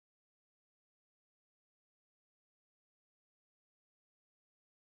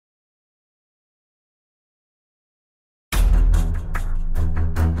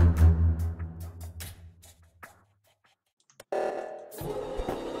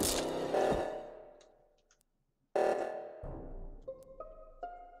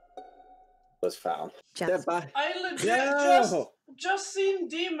was found. Jazz. I legit No! just seen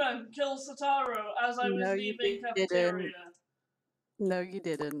Demon kill Satoru as I was No, you leaving cafeteria. didn't. No, you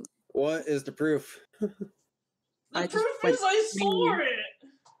didn't. What is the proof? The I just proof went is I saw green.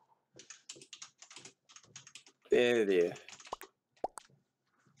 it. Did you?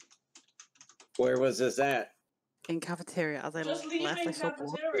 Where was this at? In cafeteria, as I Just left, I leaving saw blood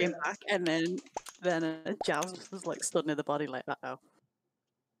cafeteria. came back, and then Jazz was like stood near the body like that. Oh,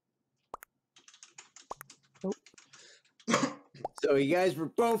 So you guys were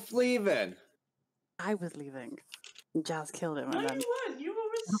both leaving. I was leaving. Jazz killed him, No, and then you weren't. You were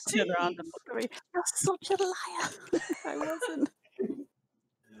with I Steve. turned around and looked at me. You're such a liar. I wasn't.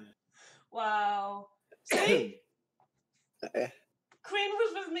 Wow. See? Eh, Queen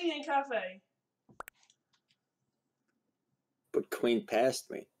was with me in cafe. But Queen passed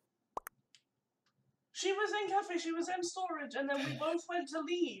me. She was in cafe, she was in storage, and then we both went to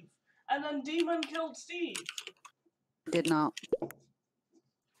leave. And then Demon killed Steve. Did not.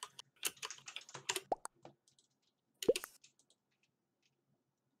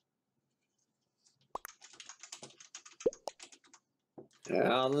 I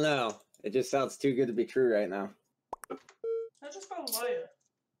don't know. It just sounds too good to be true right now. I just got a liar.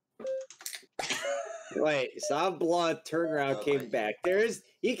 Wait, saw blood, turned around, came back.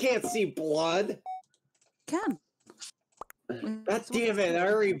 You can't see blood. Can. God damn it, I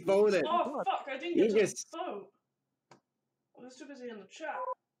already voted. Oh, fuck, I didn't You get to just- vote. I was too busy in the chat.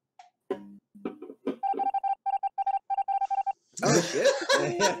 Oh shit.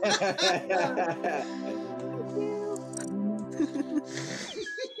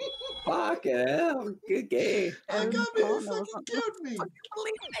 Fuck hell, good game. I can't believe you fucking killed me.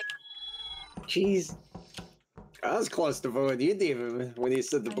 Jeez. I was close to voting you, Demon, when you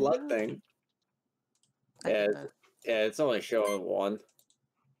said the I blood know. thing. I Yeah, did that. yeah, it's only showing one.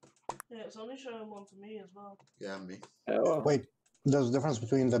 Yeah, it's only showing one to me as well. Yeah, me. Oh, Wait, there's a difference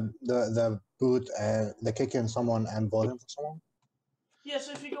between the boot and the kicking someone and voting for someone? Yeah,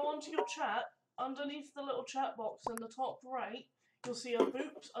 so if you go onto your chat, underneath the little chat box in the top right, you'll see a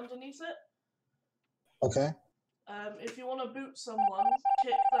boot underneath it. Okay. If you want to boot someone,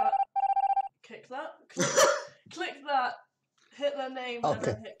 click that, hit their name, and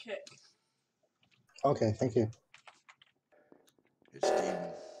Okay. then hit kick. Okay, thank you. It's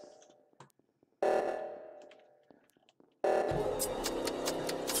Demon.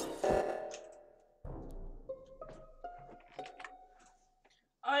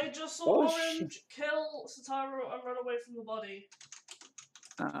 I just saw Oh, Orange kill Satoru and run away from the body.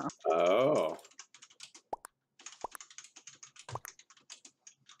 oh.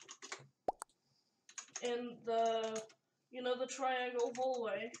 In the, the triangle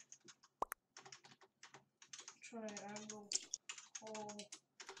hallway. Triangle hallway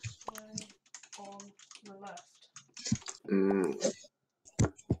on the left. Mm.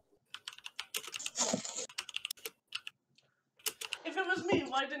 If it was me,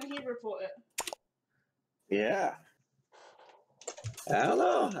 why didn't he report it? Yeah. I don't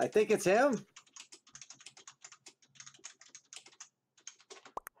know. I think it's him.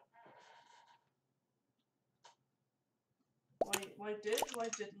 Why did? Why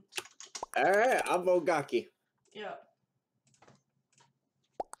didn't? Alright, I'll vote Gaki. Yeah.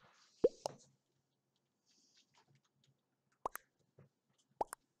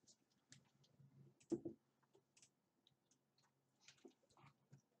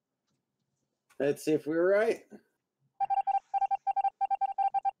 Let's see if we were right.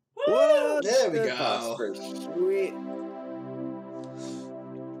 Woo! What? There we Good go. phosphorus. Sweet.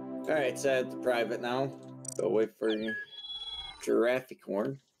 Alright, so it's private now. Go wait for Giraffe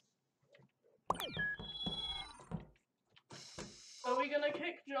Horn. Are we gonna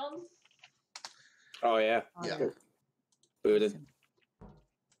kick John? Oh, yeah. Oh, Yeah. Booted.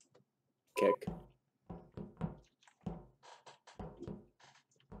 Kick.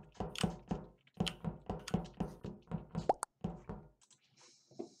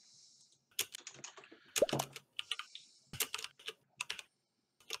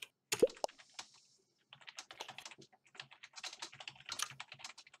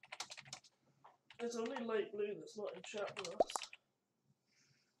 It's only light blue that's not in chat with us.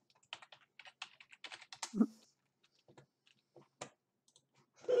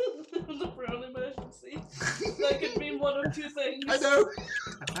 The brown emergency. That could mean one of two things. I know.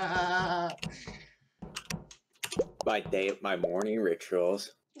 My morning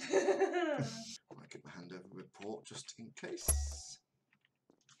rituals. I get my hand over the report just in case.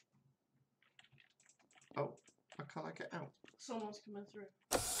 Oh, how can I get out? Someone's coming through.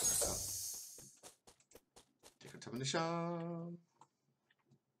 Decontamination.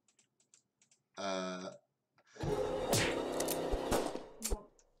 Don't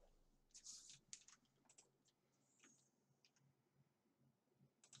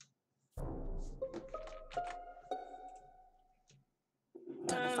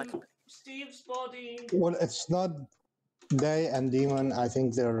know if I can. Steve's body. Well, it's not they and Demon. I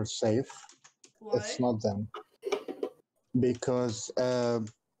think they're safe. Why? It's not them. Because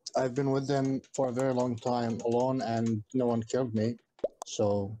I've been with them for a very long time alone and no one killed me.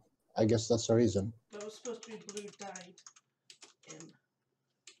 So I guess that's the reason. That was supposed to be Blue died in.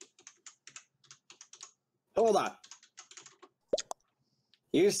 Hold on.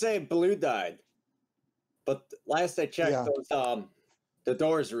 You say Blue died, but last I checked, Yeah. those the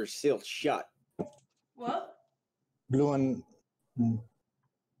doors were sealed shut. What? Blue and Hold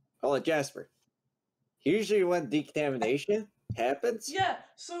on, Jasper. Usually when decontamination happens, Yeah,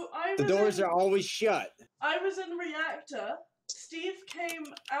 so I the was doors in, are always shut. I was in reactor. Steve came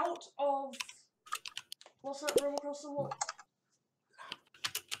out of what's that room across the wall?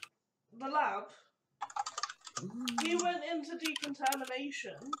 The lab. He went into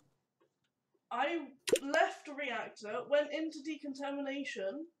decontamination. I left the reactor, went into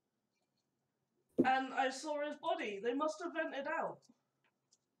decontamination, and I saw his body. They must have vented out.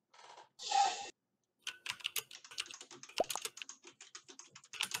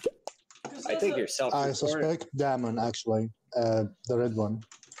 I think you're I self-reporting. suspect Damon actually, the red one.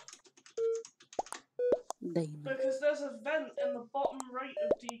 Damon. Because there's a vent in the bottom right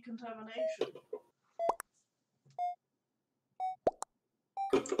of decontamination.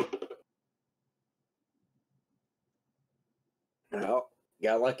 Oh,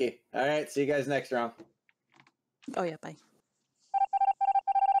 got lucky. All right, see you guys next round. Oh yeah, bye.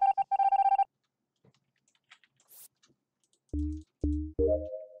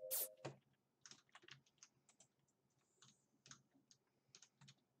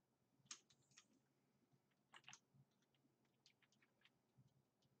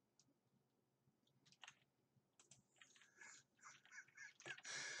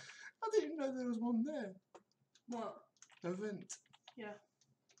 I didn't even know there was one there. What? No vent. Yeah.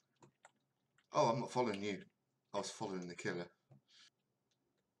 Oh, I'm not following you. I was following the killer.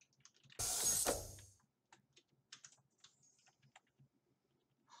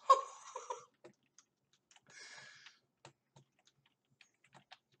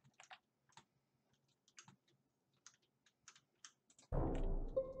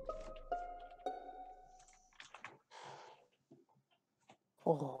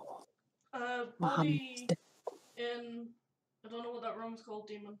 Oh, Body in. I don't know what that room's called,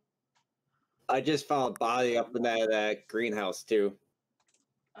 Demon. I just found a body up in that greenhouse too.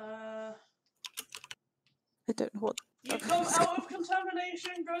 Uh. I don't know what. You come out of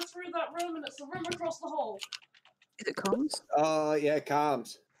contamination, go through that room, and it's the room across the hall. Is it comms? Oh, yeah,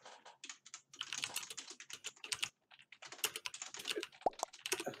 comms.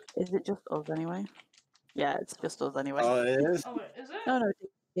 Is it just us anyway? Yeah, it's just us anyway. Oh, it is? Oh, wait, is it? No, no,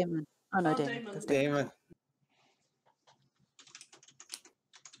 Damon. Oh no, Oh, Damon. Damon. There's Damon.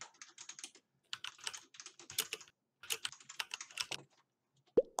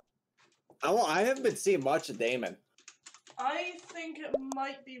 I haven't been seeing much of Damon. I think it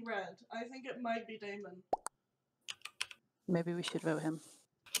might be Red. I think it might be Damon. Maybe we should vote him.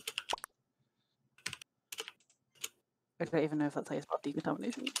 I don't even know if that's how you spell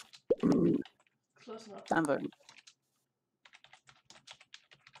decontamination. Close enough. I'm voting.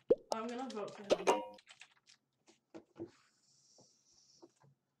 I'm gonna vote for him.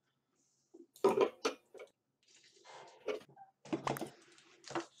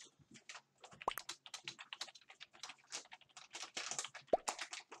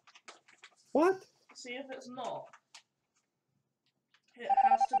 What? See if it's not. It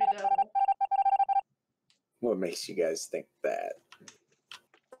has to be Devil. What makes you guys think that?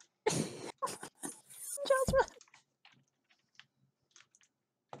 Jasmine!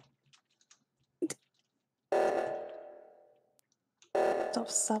 Stop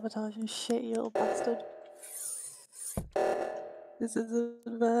sabotaging shit, you little bastard. This isn't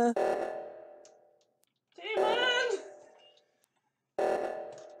fair. Demon!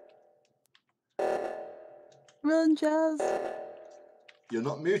 Run, Jazz! You're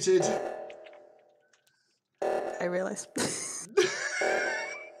not muted. I realise. Fuck,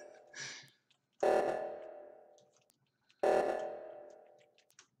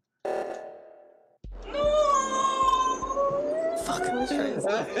 I was trying to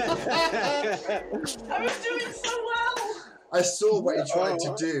I was doing so well! I saw what he tried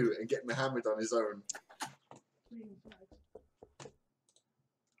to do and get Mohammed on his own.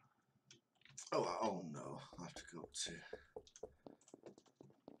 Oh no, I have to go to.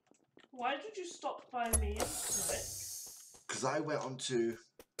 Why did you stop by me and click? Because I went onto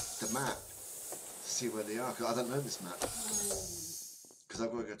the map to see where they are. 'Cause I don't know this map. Because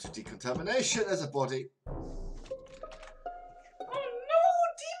I've got to go to decontamination as a body. Oh no,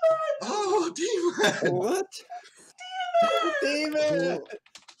 demon! Oh, demon! What? Demon!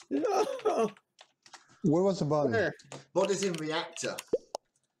 No! Where was the body? Where? Body's in reactor.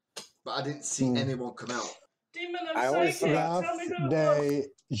 But I didn't see anyone come out. Demon, I I'm always psychic. Ralph, Tell me who it was. Day,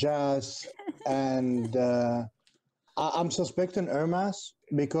 Jazz, and I'm suspecting Ermas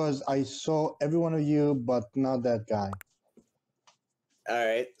because I saw every one of you, but not that guy.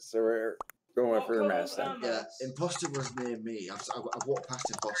 Alright, so we're going What for a colour mess is then. Emma? Yeah, imposter was near me. I walked past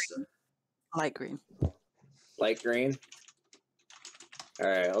imposter. Light green. Light green?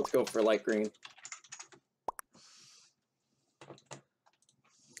 Alright, let's go for light green.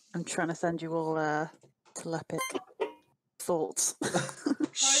 I'm trying to send you all telepathic thoughts.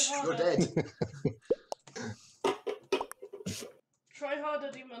 Shh, you're harder. dead. Try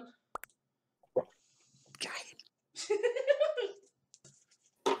harder, demon.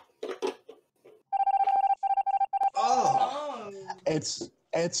 Oh! Oh. It's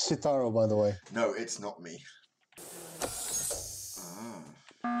Sitaro, by the way. No, it's not me.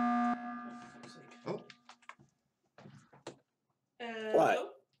 Ah. Oh. What? Hello?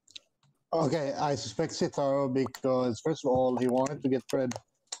 Okay, I suspect Sitaro because first of all, he wanted to get rid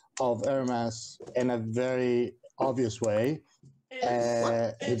of Ermas in a very obvious way. He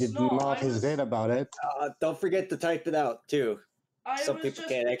It's did not. not I was- hesitate about it. Don't forget to type it out, too. I Some was people just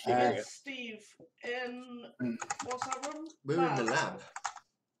can't actually hear with you. Steve in what's that room? We're in the lab.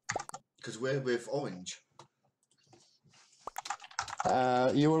 Because we're with Orange.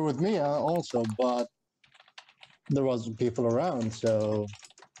 You were with me also, but there wasn't people around, so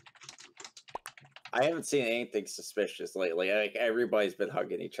I haven't seen anything suspicious lately. Like, everybody's been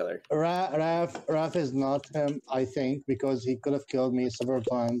hugging each other. Raf is not him, I think, because he could have killed me several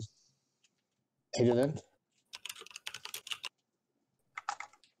times. He didn't.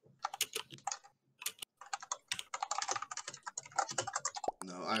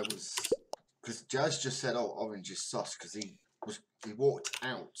 No, I was... Because Jazz just said, oh, Orange is sus, because he walked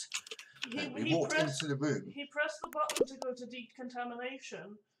out. He walked into the room. He pressed the button to go to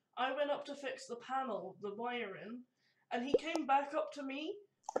decontamination. I went up to fix the panel, the wiring, and he came back up to me,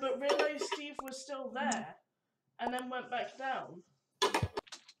 but realized Steve was still there, and then went back down.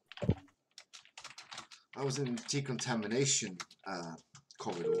 I was in decontamination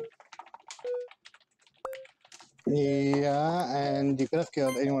corridor. Yeah, and you could have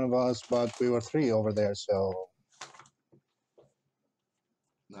killed any one of us, but we were 3 over there, so...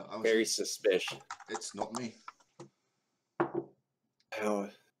 No, I was... Very suspicious. It's not me. Oh.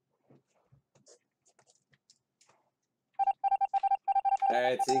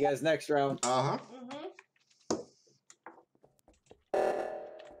 Alright, see you guys next round. Uh-huh.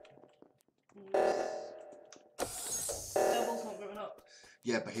 Devil's not going up.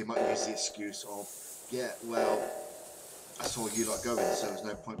 Yeah, but he might use the excuse of, yeah, well, I saw you lot going, so there's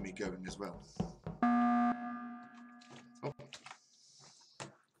no point in me going as well. Oh.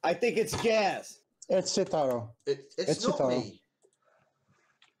 I think it's Jazz. It's Sitaro. It's not Sitaro. me.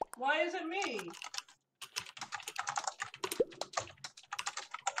 Why is it me?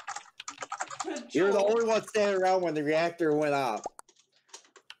 You're the only one standing around when the reactor went off.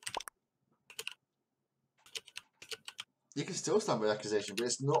 You can still stand with accusation, but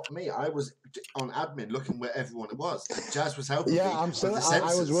it's not me. I was on admin looking where everyone was. Jazz was helping me. Yeah, I'm still. with the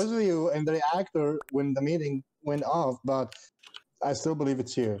I was sensors. with you in the reactor when the meeting went off, but I still believe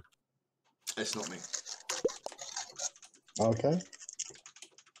it's you. It's not me. Okay.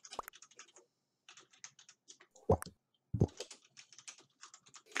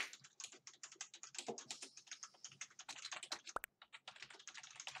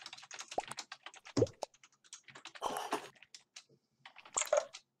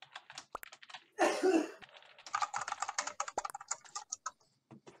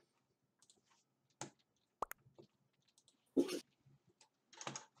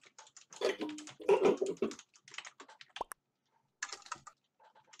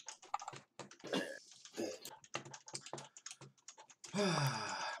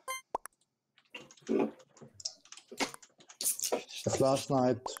 If last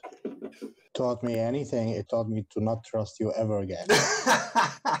night taught me anything, it taught me to not trust you ever again.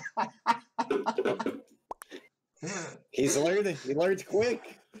 He's learning. He learned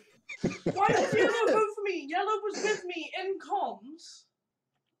quick. Why did Yellow go for me? Yellow was with me in comms.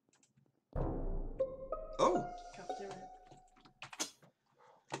 Oh, Cafeteria.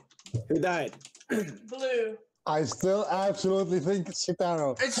 Who died? Blue. I still absolutely think it's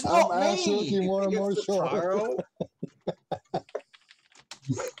Citaro. It's I'm not me! absolutely more and more sure. Taro?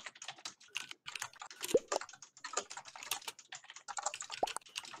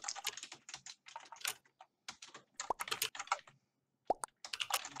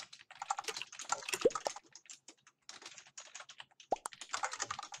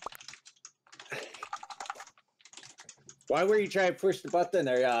 Why were you trying to push the button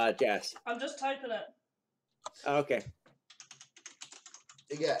there, Jess? I'm just typing it. Okay.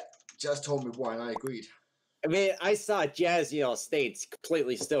 Yeah, just told me why and I agreed. I mean, I saw Jazz, stayed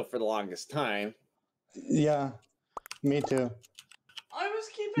completely still for the longest time. Yeah, me too. I was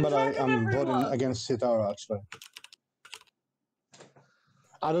keeping But track of I'm everyone. voting against Citaro, actually.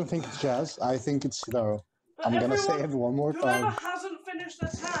 I don't think it's Jazz. I think it's Citaro. But I'm gonna say everyone- it one more Whoever time. hasn't finished their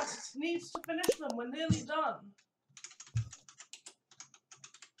tasks needs to finish them. We're nearly done.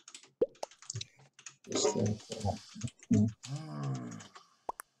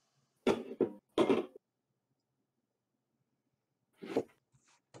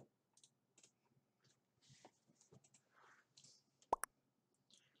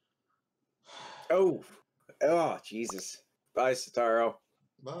 Oh, Jesus. Bye, Sataro.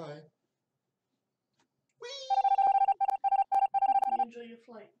 Bye. You enjoy your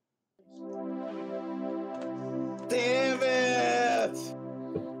flight. Damn it!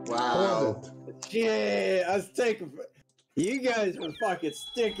 Wow. Shit, I was taking. You guys were fucking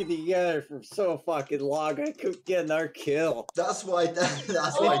sticking together for so fucking long. I couldn't get another kill. That's why. That's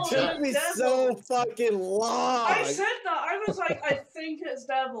Oh, why. It took me so fucking long. I said that. I was like, I think it's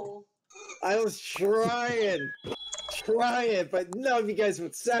Devil. I was trying, but none of you guys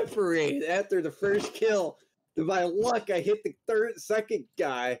would separate after the first kill. To my luck, I hit the second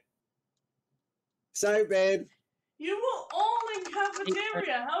guy. Sorry, babe. You were all in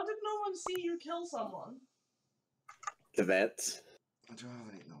cafeteria. How did no one see you kill someone? The vets. I don't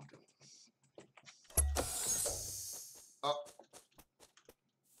have any. No, I don't. Oh.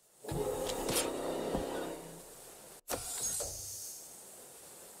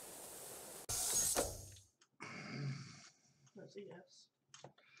 That's a yes.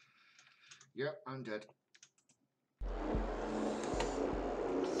 Yep, I'm dead.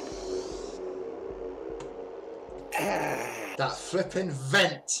 That flipping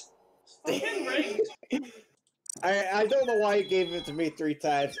vent. Fucking rigged. I don't know why you gave it to me 3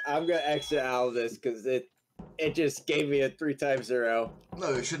 times. I'm gonna exit out of this because it just gave me a 3 times 0.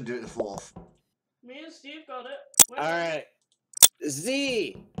 No, it shouldn't do it the 4th. Me and Steve got it. We're All right.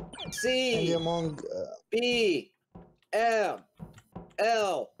 Z, And C, among B, M,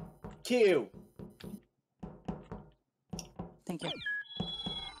 L, Q. Thank you.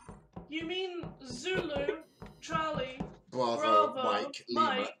 You mean Zulu, Charlie, Bravo, Bravo, Mike, Lima,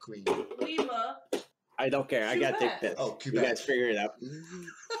 Mike. Queen. Lima. I don't care. I gotta take Quebec. this. Oh, You Quebec. guys figure it out.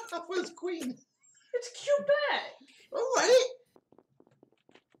 That was Queen. It's Quebec. Alright.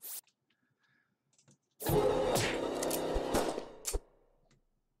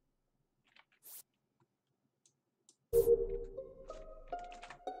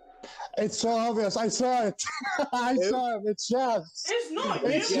 it's so obvious. I saw it. I Who? saw it. It's Jazz. It's not you.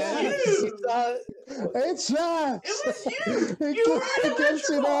 It's It's Jazz. you. It's Jazz. It was you. It You were in against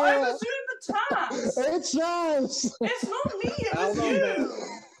electrical. I Citaro. was doing the task. It's Jazz. It's not me. It I was don't know, you.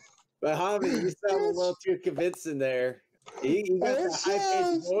 But Javi, you sound a little too convincing there. You got the It's high-pitched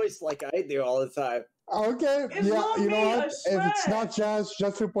Jazz. voice like I do all the time. Okay. It's yeah. not You know me, I what? If it's swear. not Jazz,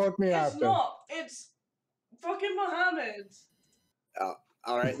 just report me It's after. not. It's fucking Mohammed.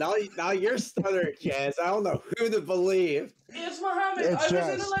 All right, now you're stuttering, Jazz. I don't know who to believe. It's Mohammed. It's I was in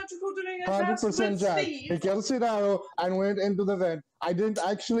Jazz. electrical doing a task 100% with Jazz. Steve. He killed Citaro and went into the vent. I didn't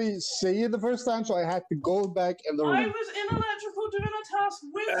actually see it the first time, so I had to go back in the I room. was in electrical doing a task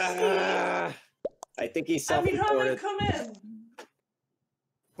with Steve. Ah, I think he's And you haven't self-reported. come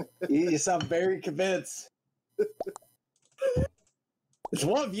in. You sound very convinced. It's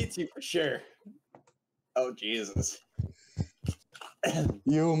one of you two for sure. Oh, Jesus.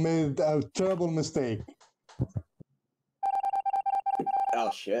 You made a terrible mistake.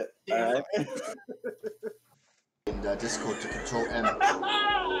 Oh, shit. All right. In Discord to control M.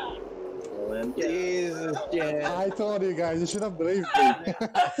 Jesus, Jazz. I told you guys, you should have believed me. I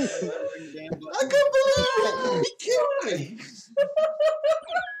can't believe it! He killed me!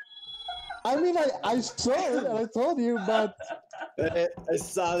 I mean, I saw it and I told you, but I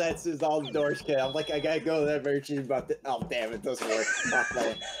saw that as soon as all the doors came. I'm like, I gotta go to that emergency button. Oh, damn, it doesn't work. Fuck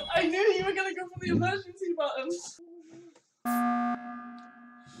that. I knew you were gonna go for the emergency buttons.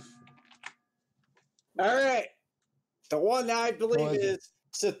 All right. The one that I believe What is it? is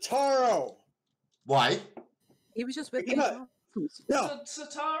Sataro. Why? He was just with Yeah. me. as well. No,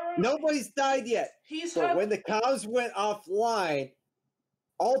 Satara. nobody's died yet. He's But had. when the cows went offline,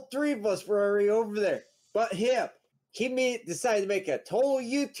 all three of us were already over there. But him, decided to make a total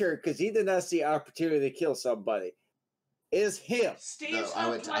U-turn because he did not see opportunity to kill somebody. Is him. Steve's No, I had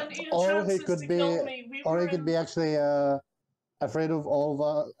went to plenty of Or he chances could to be- kill me. Or he could be actually afraid of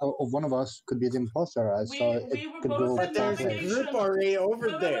of one of us could be the imposter. So we it were could both go in But there's a both ways. navigation. group already over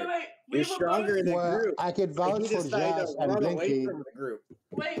Wait, there. We You're were stronger in the Well, group. I could And vouch he for decided Jazz to and run away Blinky. from the group.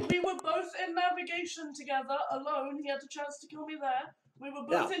 Wait, we were both in navigation together, alone. He had a chance to kill me there. We were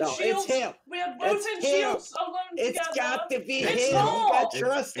No, both in no, shields. it's him. We had both It's in him. shields alone It's together. got to be It's him. not. You got to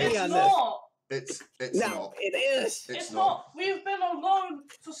trust me It's on not. It's this. No, not. it is. It's not. We've been alone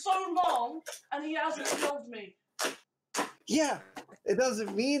for so long, and he hasn't killed me. Yeah, it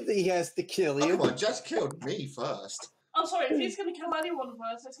doesn't mean that he has to kill Oh, you. come on, just killed me first. I'm sorry, if he's going to kill anyone of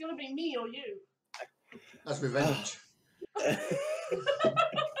us, it's going to be me or you. That's revenge.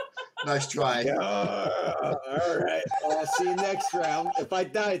 Nice try. All right. Well, I'll see you next round. If I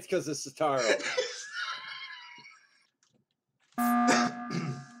die, it's because of Sataro.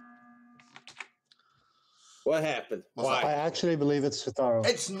 What happened? What's Why? I actually believe it's Sitaro.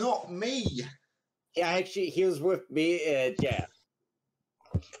 It's not me. Yeah, actually, he was with me and yeah.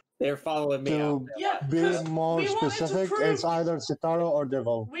 They're following me out. To Yeah, be 'cause more we wanted to specific, prove- it's either Sitaro or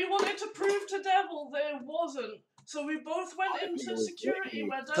Devil. we wanted to prove to Devil that it wasn't. So we both went into security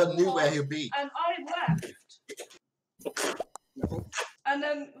where I Devil knew where was, he'd be. and I left. And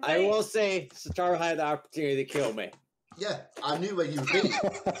then I they, will say Sataro had the opportunity to kill me. Yeah, I knew where you'd be.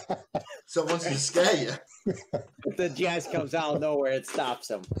 So I wanted to scare you. If the jazz comes out of nowhere, it stops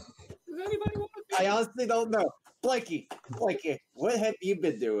him. I honestly don't know. Blanky, what have you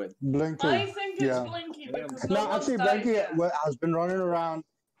been doing? Blinky. I think it's yeah. Blinky because No, one's actually, died Blinky yet. has been running around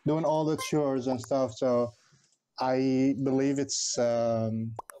doing all the chores and stuff, so I believe it's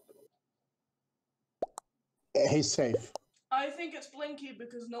he's safe. I think it's Blinky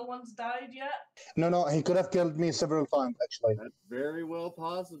because no one's died yet. No, he could have killed me several times, actually. That's very well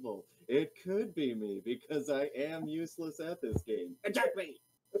possible. It could be me because I am useless at this game. Attack me!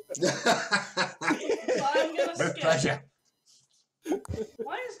 So I'm gonna With skip. pleasure.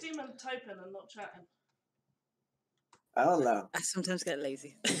 Why is Demon typing and not chatting? I don't know. I sometimes get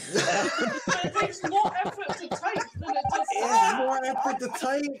lazy. But it takes more effort to type than it does to It's chat. more effort to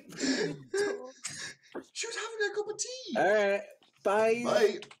type. She was having a cup of tea. All right, bye.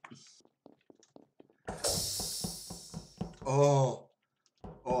 Bye.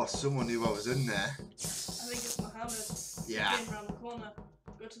 Oh, someone knew I was in there. I think it's Mohammed. Yeah. Came around the corner.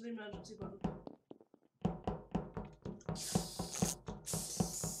 Go to the emergency button.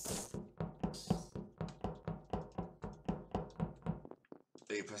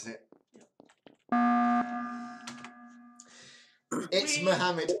 Are you pressing it? Yep. It's We-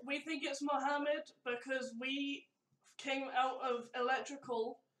 Mohammed. We think it's Mohammed because we came out of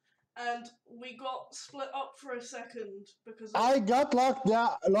electrical and we got split up for a second because of... I got locked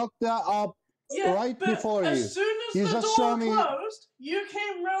up yeah, right but before as you. soon as You the just door saw me- closed, you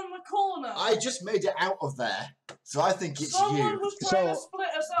came round the corner. I just made it out of there, so I think it's Someone you. was trying to So, split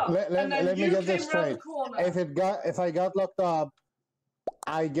us up, let and then me you get came this round the straight. corner. If I got locked up,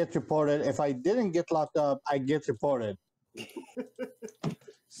 I get reported. If I didn't get locked up, I get reported.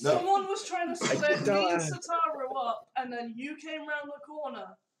 Someone was trying to split me don't- and Sataru up, and then you came round the corner.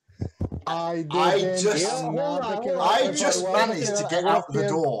 I didn't. I just- Yeah, hold on, hold on. I If just managed to get out the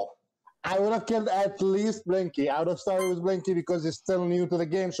door. I would have killed at least Blinky. I would have started with Blinky because he's still new to the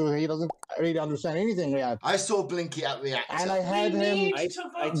game, so he doesn't really understand anything yet. I saw Blinky at reactor. And I had We him. need I to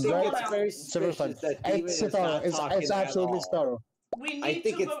vote think someone it's out. very Several suspicious times. that Demon It's is not Sitaro. talking It's at absolutely all. Sitaro. We need I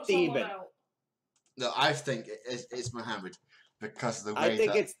think to it's vote someone Demon. out. No, I think it's Mohammed because of the way I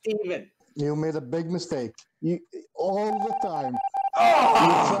think that... it's Steven. You made a big mistake. You all the time.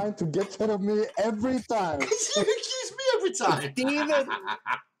 Oh! You're trying to get rid of me every time. you accuse me every time. Steven!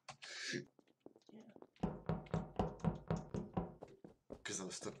 Because I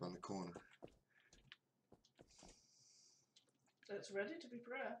was stuck around the corner. It's ready to be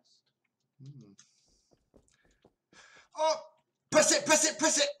pressed. Hmm. Oh! Press it! Press it!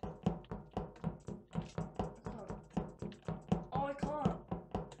 Press it! I can't. Oh, I can't.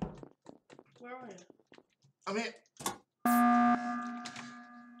 Where are you? I'm here.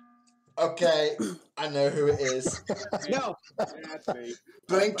 Okay, I know who it is. No! That's me.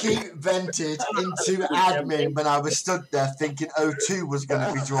 Blinky vented into admin when I was stood there thinking O2 was going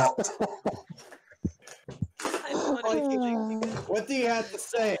to be dropped. What do you have to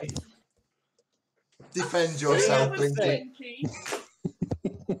say? Defend It yourself, was Blinky. Blinky.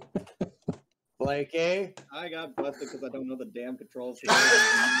 Blanky. I got busted because I don't know the damn controls. The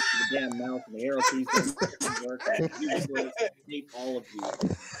damn mouse and the arrow keys don't work. I hate all of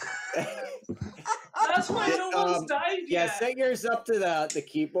you. That's why no one's died Yeah, yet. set yours up to the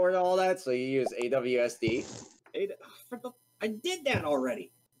keyboard and all that, so you use AWSD. I did that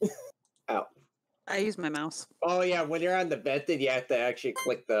already. Oh. I use my mouse. Oh yeah, when you're on the bed, then you have to actually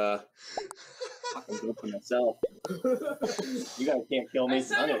click the. I can go for myself. You guys can't kill me. I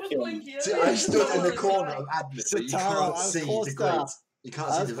said I'm it gonna was kill Blinky. you. See, I stood in the corner of admin, so you Sataro, can't I was see close the to- grate. You can't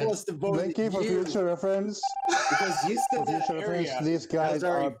I see was the close vent. to both Blinky, for you, future reference, because you for stood that future reference, area. these guys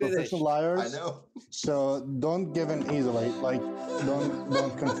already are professional finished. liars. I know. So don't give in easily. Like,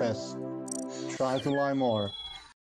 don't confess. Try to lie more.